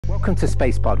Welcome to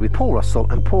Spacepod with Paul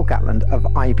Russell and Paul Gatland of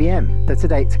IBM. So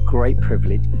today it's a great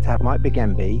privilege to have Mike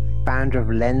Bugembe, founder of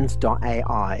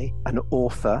Lens.ai, an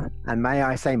author, and may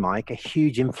I say, Mike, a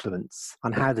huge influence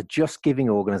on how the Just Giving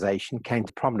organization came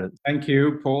to prominence. Thank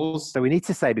you, Paul. So we need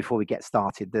to say before we get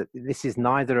started that this is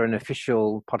neither an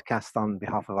official podcast on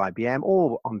behalf of IBM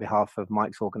or on behalf of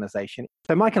Mike's organization.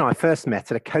 So Mike and I first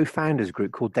met at a co-founders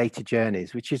group called Data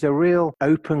Journeys, which is a real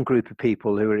open group of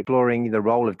people who are exploring the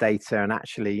role of data and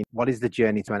actually what is the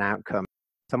journey to an outcome.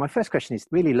 So my first question is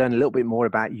really learn a little bit more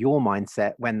about your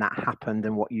mindset when that happened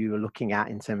and what you were looking at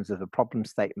in terms of a problem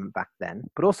statement back then,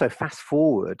 but also fast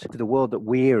forward to the world that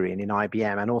we're in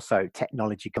IBM and also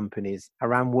technology companies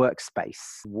around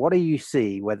workspace. What do you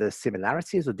see, whether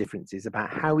similarities or differences about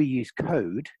how we use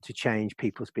code to change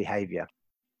people's behavior?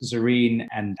 Zareen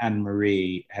and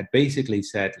Anne-Marie had basically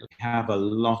said, we have a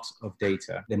lot of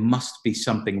data. There must be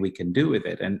something we can do with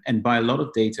it. And by a lot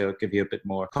of data, I'll give you a bit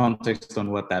more context on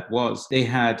what that was. They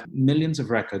had millions of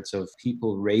records of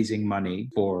people raising money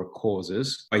for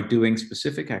causes by doing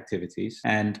specific activities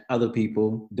and other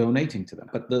people donating to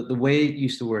them. But the way it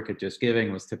used to work at Just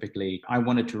Giving was typically, I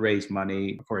wanted to raise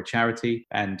money for a charity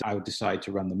and I would decide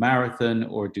to run the marathon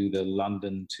or do the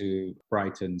London to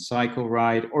Brighton cycle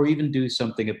ride or even do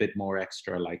something a bit more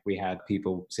extra, like we had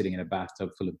people sitting in a bathtub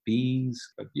full of beans.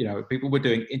 People were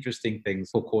doing interesting things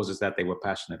for causes that they were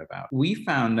passionate about. We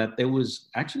found that there was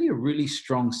actually a really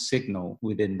strong signal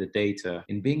within the data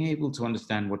in being able to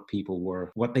understand what people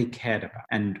were, what they cared about,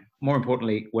 and more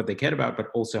importantly, what they cared about, but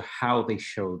also how they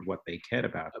showed what they cared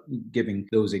about, giving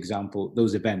those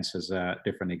events as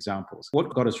different examples.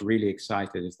 What got us really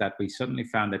excited is that we suddenly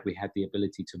found that we had the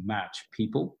ability to match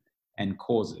people and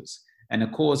causes. And a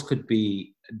cause could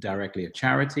be directly a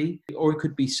charity, or it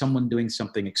could be someone doing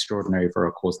something extraordinary for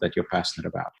a cause that you're passionate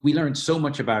about. We learned so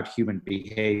much about human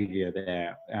behavior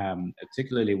there,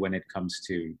 particularly when it comes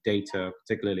to data,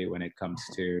 particularly when it comes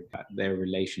to their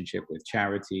relationship with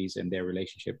charities and their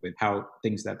relationship with how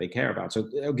things that they care about. So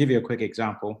I'll give you a quick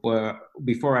example where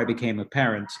before I became a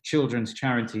parent, children's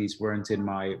charities weren't in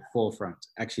my forefront.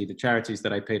 Actually, the charities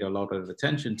that I paid a lot of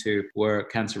attention to were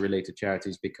cancer-related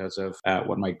charities because of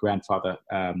what my grandfather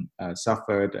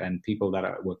suffered and people that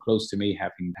were close to me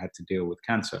having had to deal with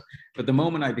cancer. But the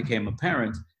moment I became a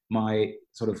parent, my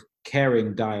sort of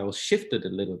caring dial shifted a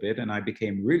little bit and I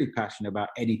became really passionate about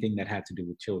anything that had to do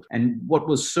with children. And what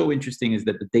was so interesting is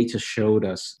that the data showed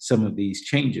us some of these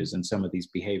changes and some of these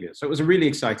behaviors. So it was a really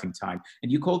exciting time.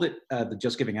 And you called it the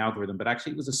Just Giving algorithm, but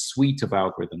actually it was a suite of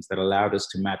algorithms that allowed us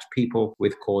to match people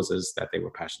with causes that they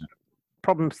were passionate about.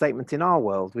 Problem statement in our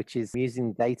world, which is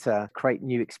using data to create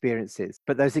new experiences.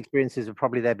 But those experiences were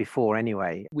probably there before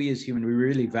anyway. We as humans, we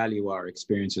really value our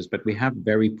experiences, but we have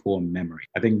very poor memory.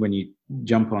 I think when you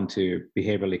jump onto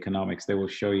behavioral economics, they will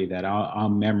show you that our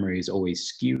memory is always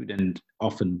skewed and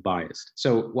often biased.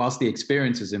 So whilst the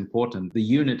experience is important, the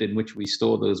unit in which we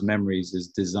store those memories is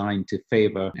designed to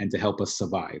favor and to help us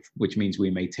survive, which means we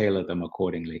may tailor them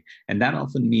accordingly. And that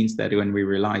often means that when we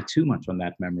rely too much on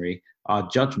that memory, our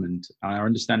judgment, our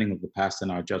understanding of the past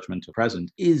and our judgment of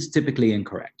present is typically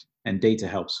incorrect. And data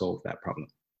helps solve that problem.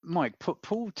 Mike,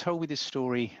 Paul told me this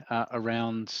story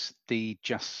around the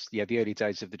early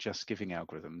days of the Just Giving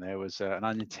algorithm. There was an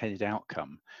unintended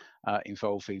outcome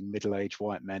involving middle-aged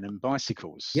white men and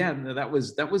bicycles. Yeah, that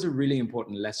was a really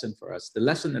important lesson for us. The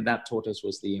lesson that taught us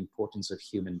was the importance of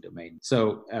human domain.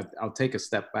 So I'll take a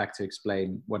step back to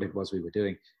explain what it was we were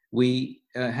doing. We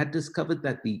had discovered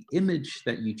that the image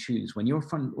that you choose when you're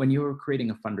creating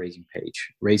a fundraising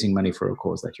page, raising money for a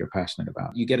cause that you're passionate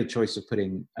about, you get a choice of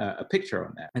putting a picture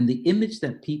on there. And the image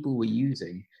that people were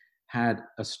using had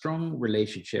a strong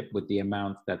relationship with the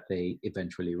amount that they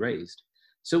eventually raised.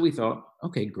 So we thought,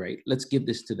 okay, great, let's give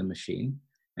this to the machine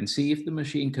and see if the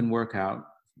machine can work out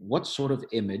what sort of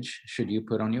image should you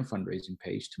put on your fundraising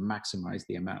page to maximize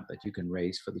the amount that you can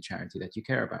raise for the charity that you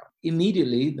care about.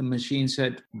 Immediately, the machine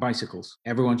said bicycles.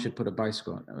 Everyone should put a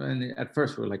bicycle on. And at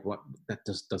first, we were like, what? That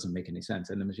just doesn't make any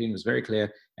sense. And the machine was very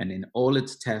clear. And in all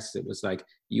its tests, it was like,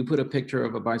 you put a picture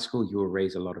of a bicycle, you will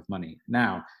raise a lot of money.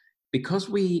 Now, because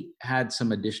we had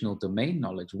some additional domain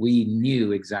knowledge, we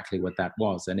knew exactly what that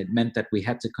was. And it meant that we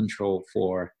had to control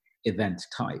for event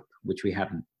type, which we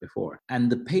hadn't before.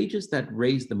 And the pages that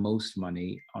raise the most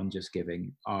money on Just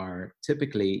Giving are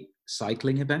typically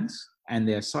cycling events. And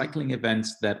they're cycling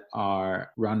events that are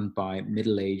run by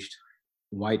middle-aged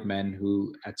white men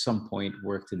who at some point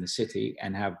worked in the city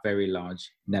and have very large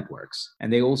networks.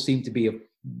 And they all seem to be of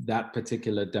that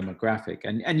particular demographic.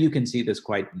 And you can see this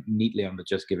quite neatly on the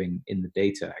Just Giving in the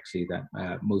data, actually,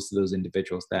 that most of those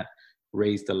individuals that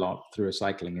raised a lot through a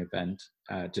cycling event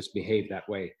just behave that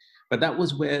way. But that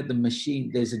was where the machine,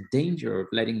 there's a danger of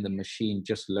letting the machine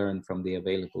just learn from the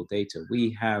available data.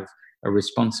 We have a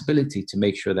responsibility to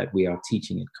make sure that we are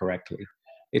teaching it correctly.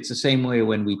 It's the same way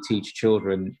when we teach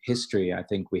children history. I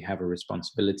think we have a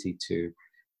responsibility to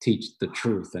teach the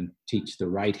truth and teach the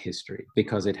right history,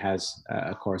 because it has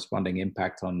a corresponding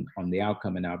impact on the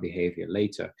outcome and our behavior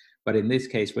later. But in this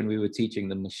case, when we were teaching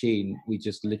the machine, we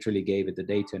just literally gave it the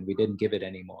data and we didn't give it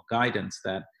any more guidance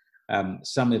that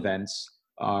some events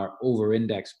are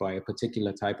over-indexed by a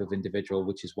particular type of individual,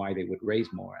 which is why they would raise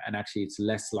more. And actually, it's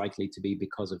less likely to be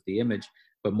because of the image,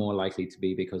 but more likely to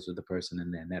be because of the person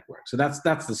in their network. So that's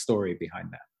the story behind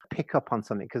that. Pick up on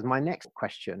something, because my next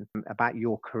question about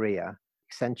your career,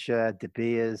 Accenture, De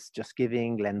Beers, Just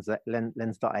Giving,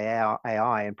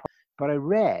 Lens.ai, but I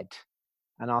read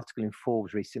an article in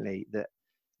Forbes recently that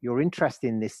your interest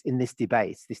in this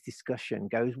debate, this discussion,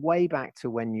 goes way back to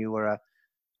when you were a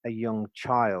young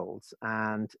child.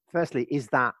 And firstly, is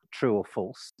that true or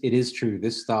false? It is true.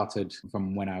 This started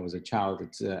from when I was a child.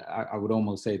 It's I would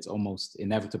almost say it's almost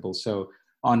inevitable. So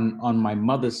on my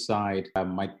mother's side,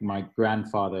 my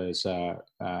grandfather is a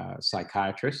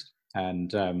psychiatrist,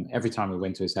 and every time we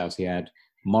went to his house, he had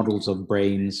models of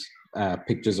brains,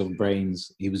 pictures of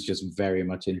brains. He was just very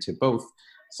much into both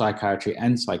psychiatry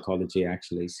and psychology,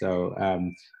 actually. So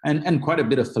and quite a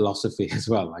bit of philosophy as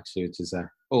well, actually, which is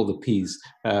all the P's.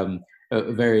 A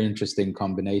very interesting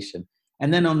combination.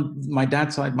 And then on my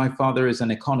dad's side, my father is an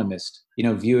economist,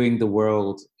 viewing the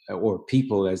world or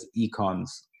people as econs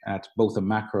at both a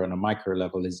macro and a micro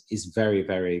level is very,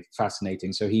 very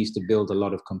fascinating. So he used to build a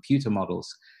lot of computer models,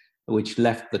 which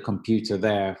left the computer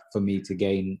there for me to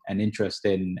gain an interest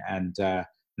in. And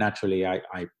naturally, I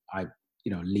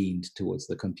leaned towards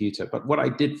the computer. But what I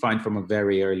did find from a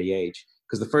very early age,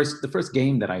 because the first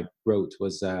game that I wrote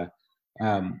was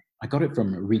I got it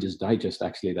from Reader's Digest,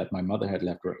 actually, that my mother had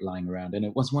left lying around, and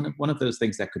it was one of those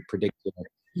things that could predict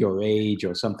your age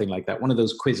or something like that. One of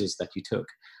those quizzes that you took,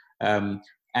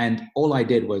 and all I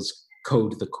did was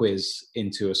code the quiz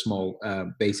into a small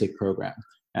basic program.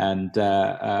 And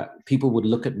people would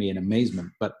look at me in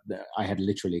amazement, but I had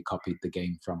literally copied the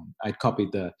game I'd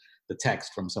copied the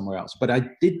text from somewhere else. But I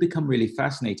did become really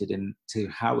fascinated into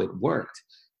how it worked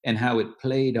and how it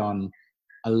played on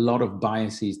a lot of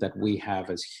biases that we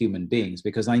have as human beings,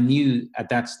 because I knew at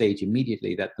that stage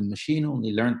immediately that the machine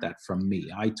only learned that from me.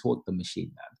 I taught the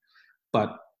machine that.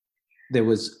 But there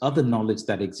was other knowledge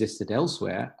that existed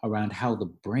elsewhere around how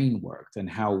the brain worked and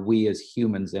how we as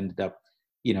humans ended up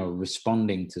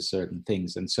responding to certain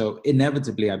things. And so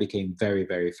inevitably I became very,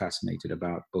 very fascinated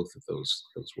about both of those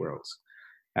worlds.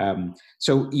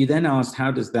 So you then asked, how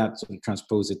does that sort of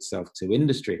transpose itself to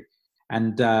industry?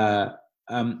 And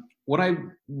what I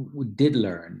did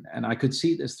learn, and I could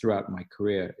see this throughout my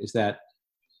career, is that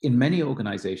in many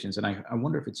organizations, and I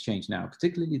wonder if it's changed now,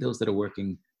 particularly those that are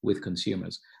working with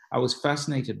consumers, I was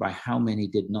fascinated by how many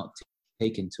did not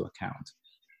take into account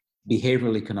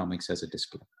behavioral economics as a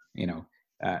discipline,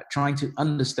 trying to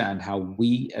understand how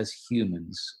we as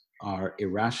humans are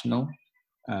irrational,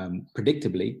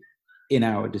 predictably, in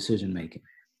our decision making.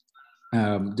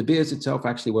 De Beers itself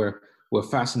actually were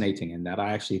fascinating in that.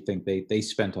 I actually think they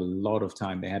spent a lot of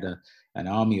time. They had an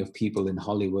army of people in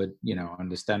Hollywood,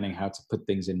 understanding how to put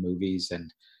things in movies,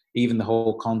 and even the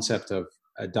whole concept of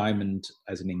a diamond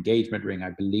as an engagement ring,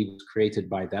 I believe, was created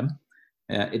by them.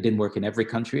 It didn't work in every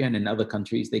country, and in other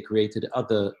countries, they created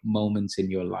other moments in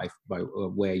your life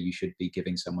where you should be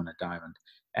giving someone a diamond.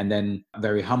 And then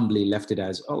very humbly left it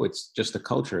as, oh, it's just a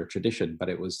culture, a tradition, but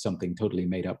it was something totally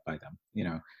made up by them,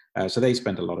 So they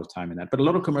spent a lot of time in that. But a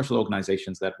lot of commercial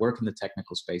organizations that work in the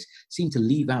technical space seem to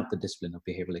leave out the discipline of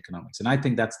behavioral economics. And I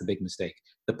think that's the big mistake.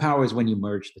 The power is when you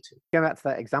merge the two. Go back to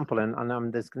that example,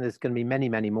 and there's going to be many,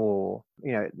 many more.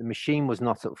 The machine was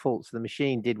not at fault. So the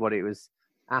machine did what it was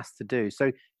asked to do.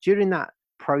 So during that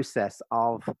process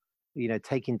of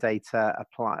taking data,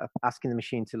 asking the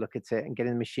machine to look at it and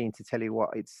getting the machine to tell you what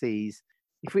it sees,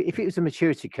 if it was a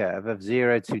maturity curve of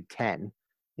 0 to 10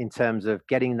 in terms of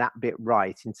getting that bit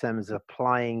right, in terms of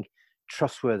applying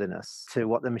trustworthiness to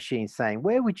what the machine's saying,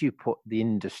 where would you put the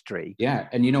industry? Yeah,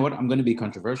 and you know what? I'm going to be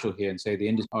controversial here and say the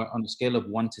industry, on a scale of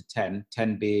 1 to 10,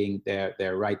 10 being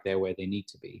they're right there where they need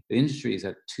to be, the industry is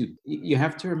at 2. You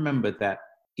have to remember that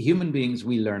human beings,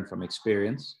 we learn from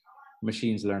experience,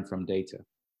 machines learn from data,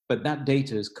 but that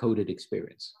data is coded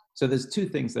experience. So there's two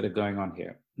things that are going on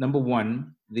here. Number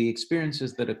one, the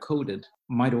experiences that are coded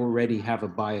might already have a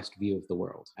biased view of the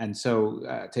world. And so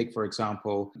take, for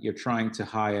example, you're trying to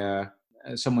hire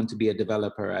someone to be a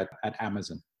developer at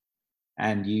Amazon.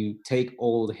 And you take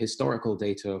all the historical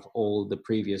data of all the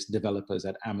previous developers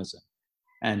at Amazon.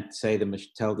 and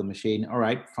tell the machine, all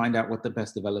right, find out what the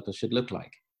best developer should look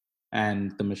like.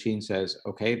 And the machine says,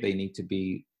 okay, they need to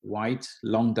be white,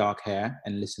 long dark hair,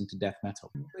 and listen to death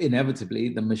metal. Inevitably,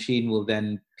 the machine will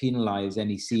then penalize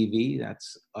any CV,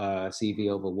 that's a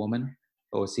CV of a woman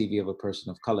or a CV of a person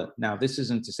of color. Now, this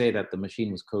isn't to say that the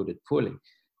machine was coded poorly,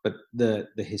 but the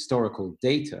historical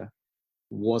data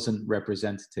wasn't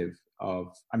representative of,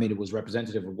 I mean, it was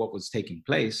representative of what was taking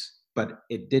place, but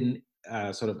it didn't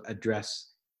sort of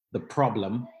address the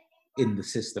problem in the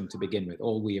system to begin with.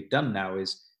 All we have done now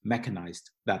is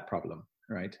mechanized that problem,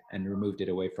 right, and removed it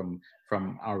away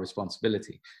from our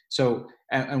responsibility. So,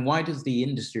 and why does the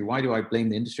industry, why do I blame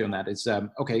the industry on that? It's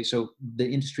okay, so the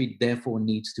industry therefore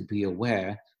needs to be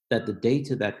aware that the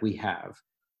data that we have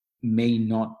may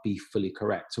not be fully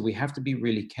correct. So we have to be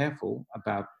really careful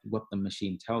about what the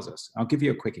machine tells us. I'll give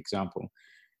you a quick example.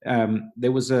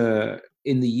 There was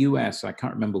in the US, I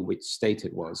can't remember which state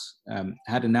it was,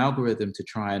 had an algorithm to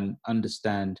try and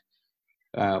understand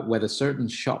whether certain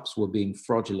shops were being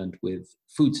fraudulent with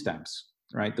food stamps,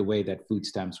 right? The way that food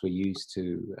stamps were used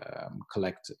to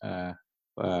collect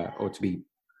or to be,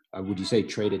 would you say,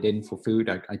 traded in for food?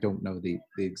 I don't know the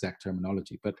exact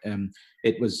terminology, but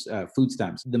it was food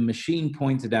stamps. The machine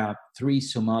pointed out 3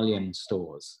 Somalian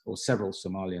stores, or several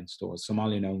Somalian stores,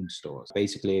 Somalian-owned stores.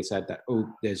 Basically, it said that, oh,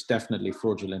 there's definitely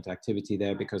fraudulent activity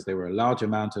there because there were a large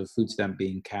amount of food stamp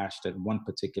being cashed at one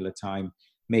particular time,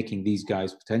 making these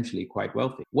guys potentially quite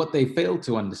wealthy. What they failed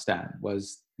to understand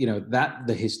was, that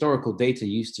the historical data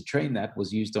used to train that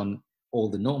was used on all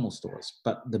the normal stores,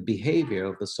 but the behavior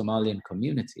of the Somalian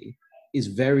community is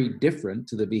very different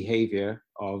to the behavior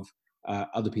of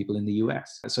other people in the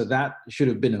US. So that should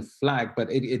have been a flag, but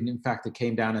in fact, it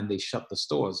came down and they shut the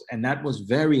stores. And that was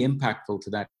very impactful to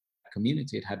that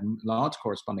community. It had large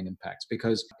corresponding impacts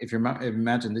because if you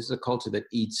imagine, this is a culture that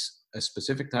eats a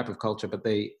specific type of culture, but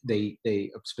they a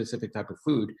specific type of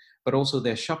food, but also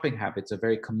their shopping habits are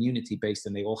very community based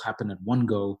and they all happen at one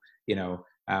go,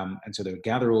 and so they would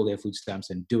gather all their food stamps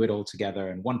and do it all together.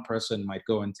 And one person might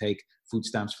go and take food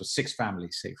stamps for 6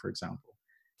 families, say, for example.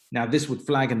 Now, this would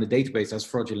flag in the database as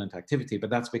fraudulent activity, but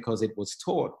that's because it was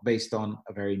taught based on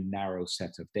a very narrow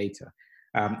set of data.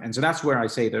 And so that's where I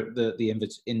say that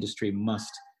the industry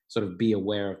must sort of be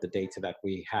aware of the data that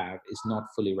we have is not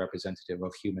fully representative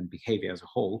of human behavior as a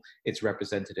whole. It's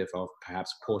representative of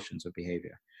perhaps portions of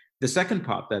behavior. The second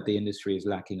part that the industry is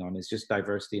lacking on is just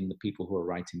diversity in the people who are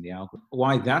writing the algorithm.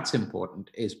 Why that's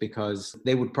important is because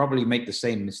they would probably make the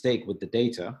same mistake with the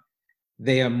data.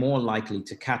 They are more likely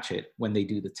to catch it when they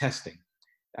do the testing.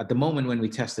 At the moment when we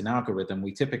test an algorithm,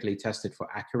 we typically test it for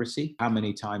accuracy. How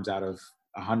many times out of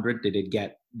 100 did it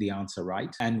get the answer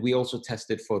right? And we also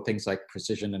tested for things like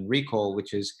precision and recall,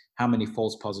 which is how many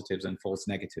false positives and false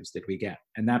negatives did we get?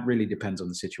 And that really depends on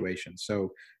the situation.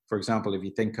 So, for example, if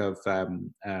you think of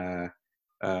a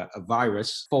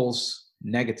virus, false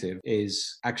negative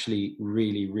is actually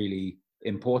really, really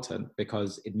important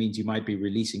because it means you might be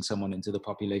releasing someone into the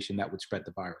population that would spread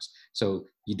the virus. So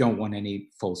you don't want any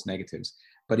false negatives.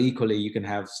 But equally, you can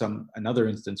have another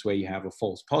instance where you have a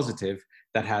false positive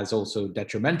that has also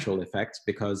detrimental effects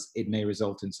because it may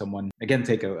result in someone, again,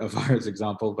 take a virus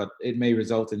example, but it may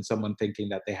result in someone thinking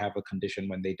that they have a condition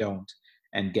when they don't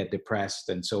and get depressed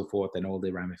and so forth and all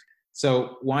the ramifications.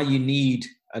 So why you need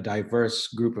a diverse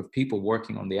group of people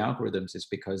working on the algorithms is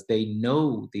because they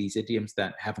know these idioms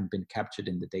that haven't been captured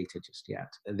in the data just yet.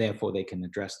 Therefore, they can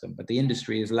address them. But the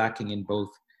industry is lacking in both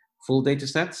full data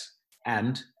sets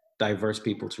and diverse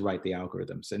people to write the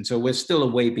algorithms. And so we're still a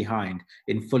way behind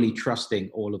in fully trusting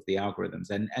all of the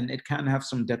algorithms. And it can have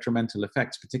some detrimental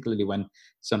effects, particularly when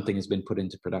something has been put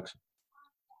into production.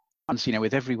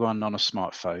 With everyone on a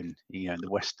smartphone, in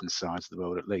the Western sides of the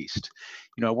world at least,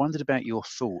 I wondered about your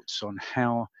thoughts on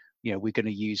how, we're going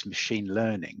to use machine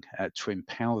learning to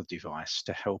empower the device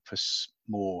to help us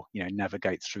more,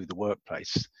 navigate through the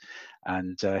workplace.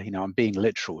 And, I'm being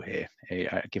literal here,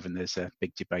 given there's a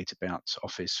big debate about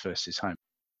office versus home.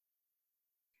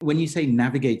 When you say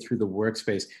navigate through the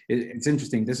workspace, it's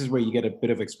interesting. This is where you get a bit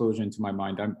of exposure into my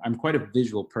mind. I'm quite a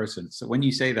visual person. So when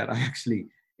you say that, I actually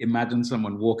imagine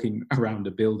someone walking around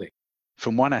a building.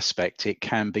 From one aspect, it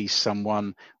can be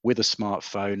someone with a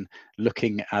smartphone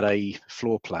looking at a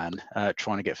floor plan,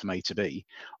 trying to get from A to B,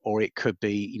 or it could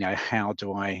be, how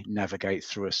do I navigate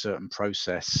through a certain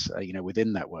process,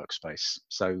 within that workspace.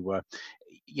 So,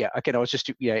 again, I was just,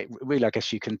 really, I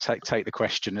guess you can take the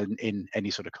question in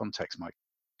any sort of context, Mike.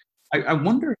 I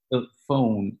wonder if the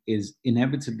phone is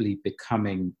inevitably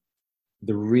becoming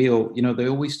the real, they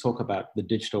always talk about the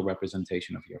digital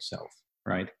representation of yourself,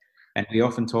 right? And we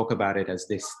often talk about it as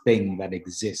this thing that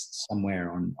exists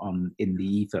somewhere in the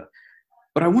ether.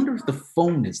 But I wonder if the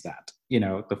phone is that.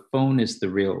 The phone is the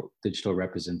real digital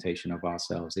representation of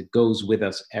ourselves. It goes with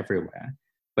us everywhere,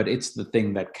 but it's the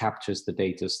thing that captures the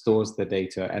data, stores the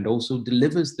data, and also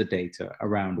delivers the data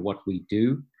around what we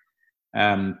do,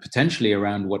 potentially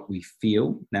around what we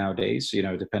feel nowadays,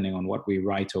 depending on what we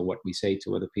write or what we say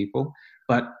to other people.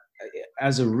 But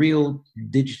as a real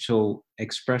digital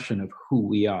expression of who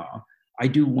we are, I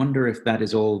do wonder if that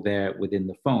is all there within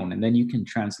the phone. And then you can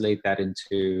translate that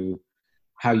into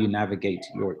how you navigate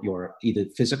your either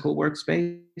physical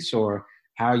workspace, or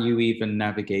how you even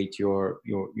navigate your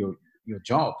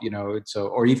job,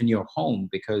 or even your home,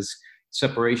 because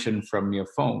separation from your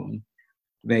phone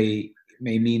may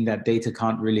mean that data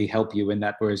can't really help you in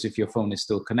that. Whereas if your phone is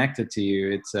still connected to you,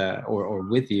 it's or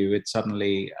with you, it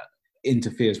suddenly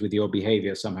interferes with your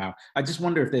behavior somehow. I just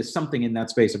wonder if there's something in that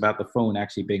space about the phone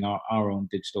actually being our own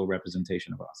digital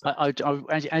representation of ourselves.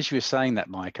 As you were saying that,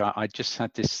 Mike, I just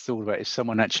had this thought about if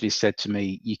someone actually said to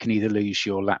me, you can either lose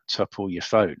your laptop or your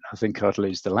phone. I think I'd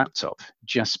lose the laptop,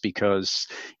 just because,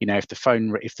 if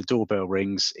the doorbell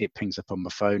rings, it pings up on my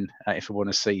phone. If I want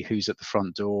to see who's at the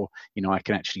front door, I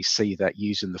can actually see that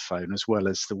using the phone, as well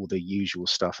as all the usual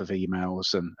stuff of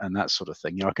emails and that sort of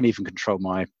thing. I can even control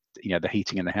the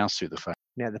heating in the house through the phone.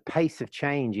 The pace of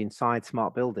change inside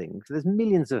smart buildings, there's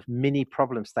millions of mini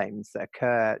problem statements that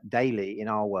occur daily in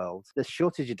our world. The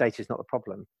shortage of data is not the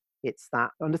problem. It's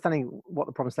that understanding what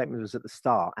the problem statement was at the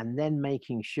start, and then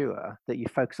making sure that you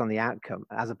focus on the outcome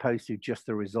as opposed to just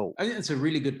the result. I think that's a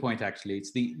really good point, actually.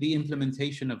 It's the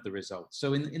implementation of the result.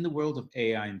 So in the world of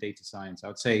AI and data science, I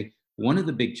would say one of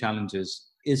the big challenges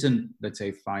isn't, let's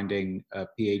say, finding a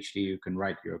PhD who can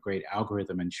write you a great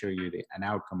algorithm and show you an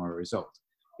outcome or a result.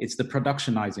 It's the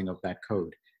productionizing of that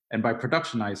code. And by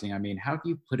productionizing, I mean, how do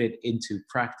you put it into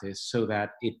practice so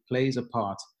that it plays a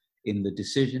part in the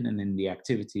decision and in the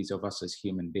activities of us as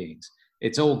human beings?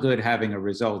 It's all good having a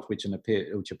result which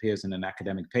appears in an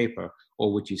academic paper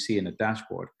or which you see in a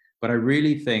dashboard. But I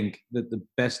really think that the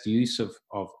best use of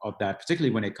that,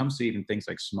 particularly when it comes to even things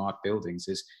like smart buildings,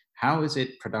 is how is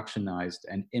it productionized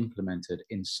and implemented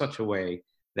in such a way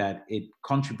that it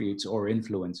contributes or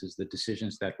influences the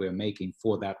decisions that we're making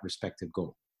for that respective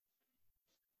goal.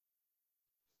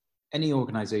 Any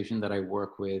organization that I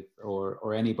work with,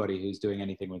 or anybody who's doing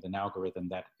anything with an algorithm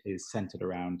that is centered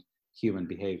around human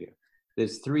behavior,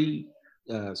 there's three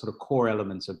sort of core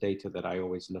elements of data that I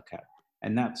always look at.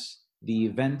 And that's the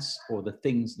events or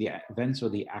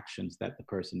the actions that the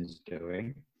person is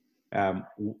doing,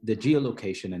 the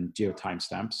geolocation and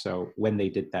geotimestamp, so when they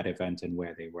did that event and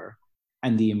where they were,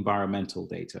 and the environmental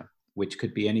data, which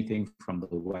could be anything from the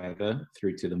weather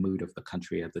through to the mood of the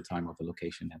country at the time of the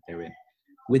location that they're in.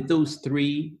 With those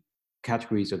three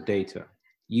categories of data,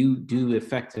 you do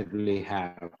effectively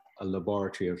have a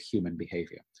laboratory of human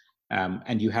behavior,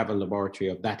 and you have a laboratory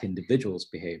of that individual's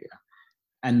behavior.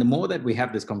 And the more that we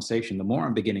have this conversation, the more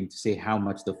I'm beginning to see how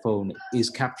much the phone is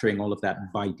capturing all of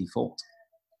that by default,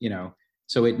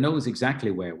 So it knows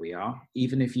exactly where we are.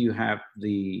 Even if you have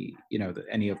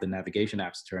any of the navigation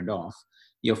apps turned off,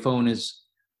 your phone is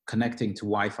connecting to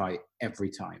Wi-Fi every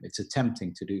time. It's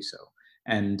attempting to do so.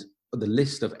 And the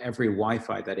list of every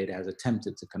Wi-Fi that it has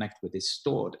attempted to connect with is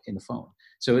stored in the phone.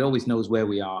 So it always knows where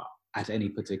we are at any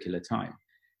particular time.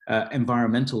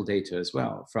 Environmental data as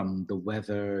well, from the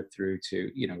weather through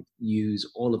to,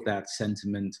 news, all of that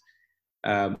sentiment.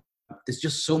 There's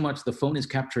just so much. The phone is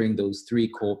capturing those three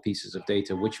core pieces of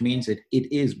data, which means that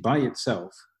it is by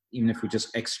itself, even if we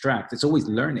just extract, it's always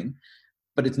learning,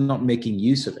 but it's not making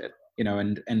use of it,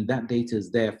 and that data is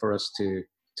there for us to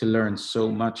learn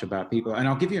so much about people. And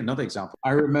I'll give you another example.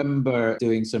 I remember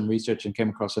doing some research and came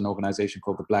across an organization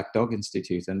called the Black Dog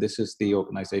Institute. And this is the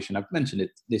organization, I've mentioned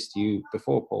this to you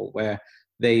before, Paul, where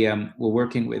they were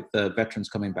working with veterans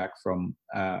coming back from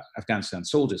Afghanistan,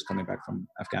 soldiers coming back from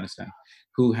Afghanistan,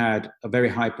 who had a very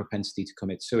high propensity to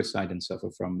commit suicide and suffer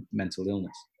from mental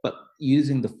illness. But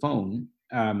using the phone,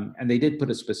 and they did put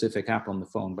a specific app on the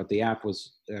phone, but the app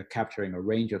was capturing a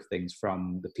range of things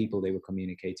from the people they were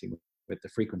communicating with, the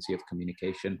frequency of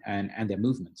communication and their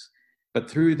movements.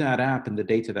 But through that app and the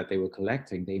data that they were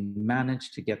collecting, they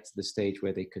managed to get to the stage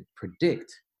where they could predict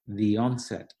the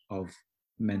onset of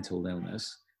mental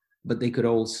illness, but they could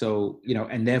also,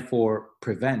 and therefore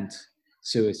prevent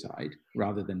suicide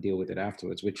rather than deal with it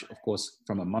afterwards, which of course,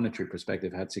 from a monetary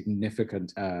perspective, had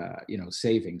significant,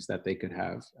 savings that they could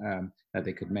have, that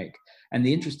they could make. And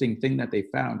the interesting thing that they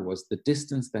found was the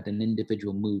distance that an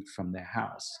individual moved from their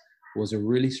house was a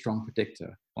really strong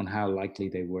predictor on how likely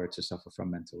they were to suffer from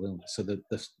mental illness. So the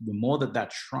more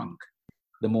that shrunk,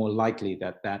 the more likely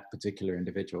that that particular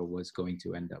individual was going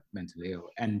to end up mentally ill.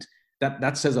 And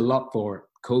that says a lot for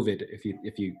COVID,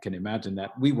 if you can imagine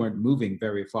that. We weren't moving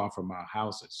very far from our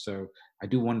houses. So I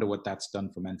do wonder what that's done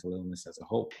for mental illness as a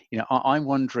whole. You know, I'm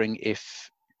wondering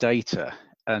if data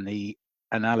and the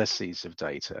analyses of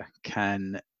data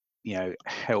can, you know,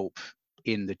 help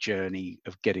in the journey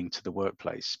of getting to the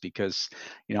workplace, because,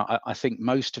 you know, I think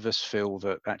most of us feel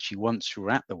that actually once we're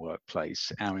at the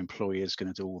workplace, our employer is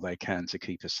going to do all they can to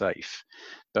keep us safe.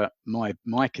 But my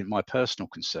personal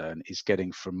concern is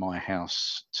getting from my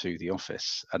house to the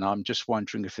office, and I'm just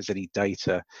wondering if there's any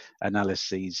data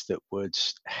analyses that would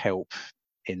help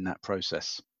in that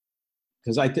process.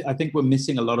 Because I think we're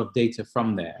missing a lot of data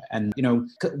from there. And, you know,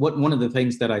 one of the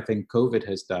things that I think COVID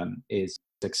has done is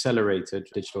accelerated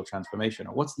digital transformation.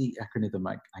 Or what's the acronym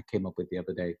I came up with the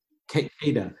other day?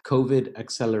 CADA, COVID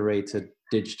accelerated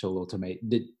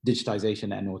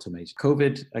digitization and automation.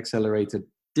 COVID accelerated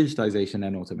digitization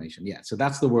and automation. Yeah, so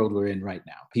that's the world we're in right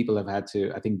now. People have had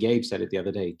to, I think Gabe said it the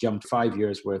other day, jumped 5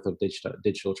 years worth of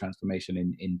digital transformation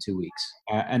in 2 weeks.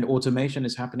 And automation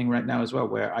is happening right now as well,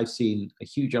 where I've seen a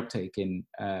huge uptake in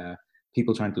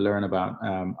people trying to learn about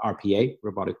RPA,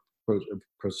 robotic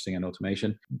processing and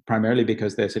automation, primarily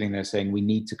because they're sitting there saying, we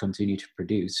need to continue to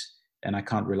produce, and I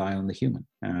can't rely on the human.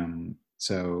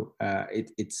 So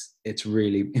it's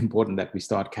really important that we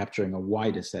start capturing a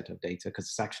wider set of data, because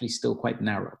it's actually still quite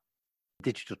narrow.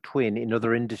 Digital twin in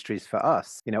other industries for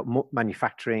us, you know,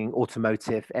 manufacturing,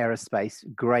 automotive, aerospace,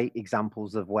 great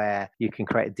examples of where you can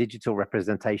create a digital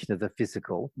representation of the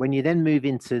physical. When you then move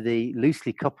into the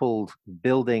loosely coupled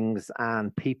buildings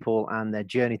and people and their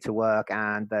journey to work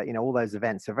and, you know, all those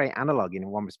events are very analog in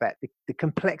one respect. The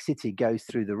complexity goes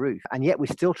through the roof. And yet we're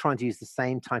still trying to use the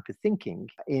same type of thinking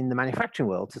in the manufacturing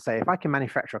world to say, if I can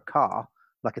manufacture a car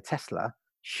like a Tesla,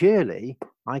 surely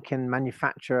I can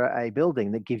manufacture a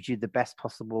building that gives you the best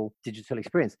possible digital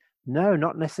experience. No,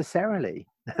 not necessarily.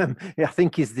 I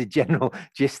think is the general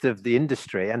gist of the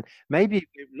industry, and maybe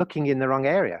looking in the wrong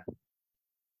area.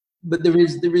 But there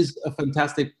is a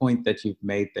fantastic point that you've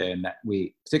made there, and that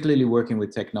we, particularly working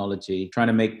with technology, trying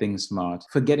to make things smart,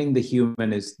 forgetting the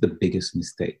human is the biggest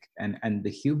mistake. And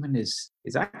the human is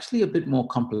actually a bit more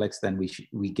complex than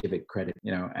we give it credit,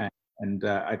 you know. And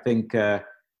I think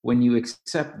when you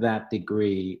accept that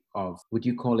degree of, would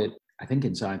you call it, I think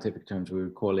in scientific terms, we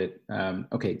would call it,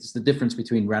 it's the difference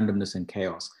between randomness and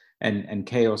chaos. And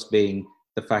chaos being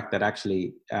the fact that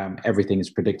actually everything is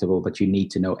predictable, but you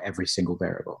need to know every single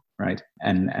variable, right?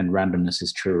 And randomness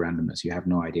is true randomness. You have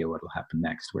no idea what will happen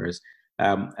next. Whereas,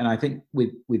 and I think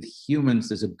with humans,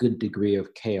 there's a good degree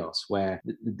of chaos, where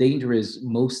the danger is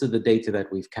most of the data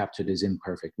that we've captured is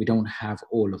imperfect. We don't have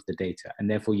all of the data, and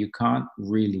therefore you can't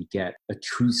really get a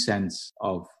true sense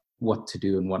of what to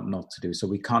do and what not to do. So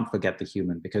we can't forget the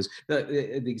human, because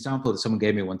the example that someone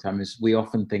gave me one time is, we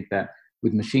often think that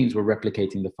with machines, we're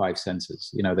replicating the 5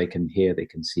 senses. You know, they can hear, they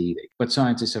can see, but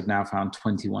scientists have now found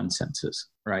 21 senses,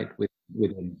 right?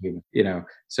 Within human, you know,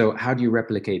 so how do you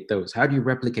replicate those? How do you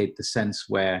replicate the sense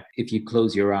where if you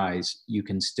close your eyes, you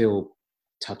can still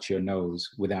touch your nose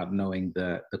without knowing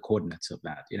the coordinates of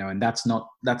that, you know? And that's not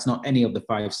any of the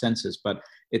 5 senses, but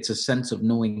it's a sense of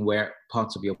knowing where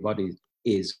parts of your body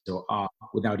is or are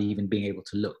without even being able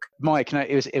to look. Mike,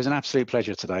 it was an absolute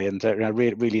pleasure today, and I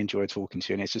really enjoyed talking to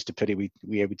you. And it's just a pity we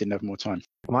didn't have more time.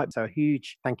 Mike, so a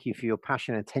huge thank you for your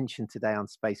passion and attention today on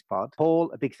SpacePod. Paul,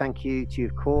 a big thank you to you,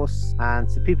 of course, and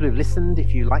to people who've listened.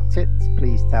 If you liked it,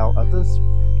 please tell others.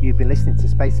 You've been listening to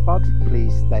SpacePod.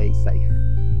 Please stay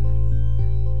safe.